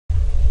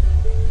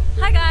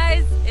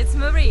it's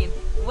Maureen.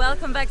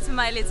 Welcome back to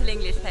my little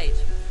English page.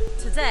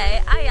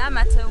 Today I am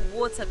at a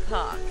water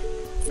park,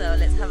 so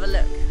let's have a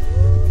look.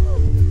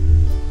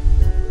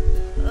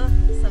 Oh,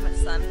 so much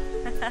sun.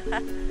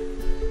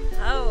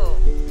 Oh,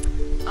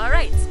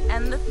 alright,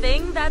 and the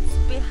thing that's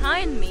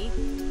behind me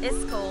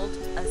is called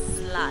a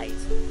slide.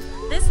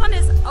 This one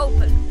is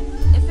open.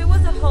 If it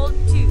was a whole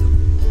tube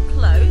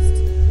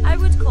closed, I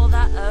would call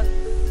that a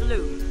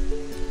flume.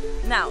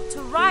 Now,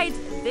 to ride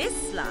this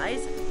slide,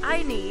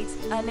 I need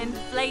an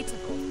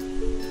inflatable.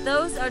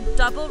 Those are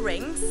double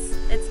rings.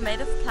 It's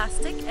made of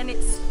plastic and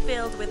it's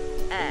filled with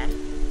air.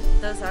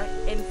 Those are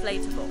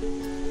inflatable.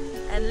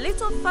 And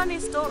little funny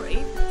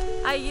story,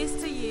 I used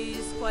to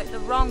use quite the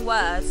wrong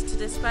words to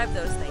describe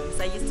those things.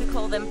 I used to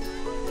call them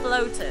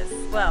floaters.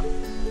 Well,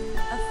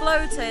 a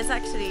floater is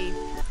actually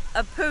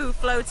a poo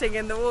floating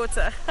in the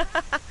water.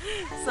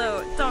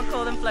 So don't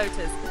call them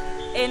floaters.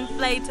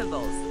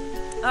 Inflatables.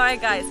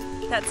 Alright guys,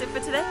 that's it for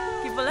today.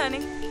 Keep on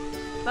learning.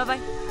 Bye bye.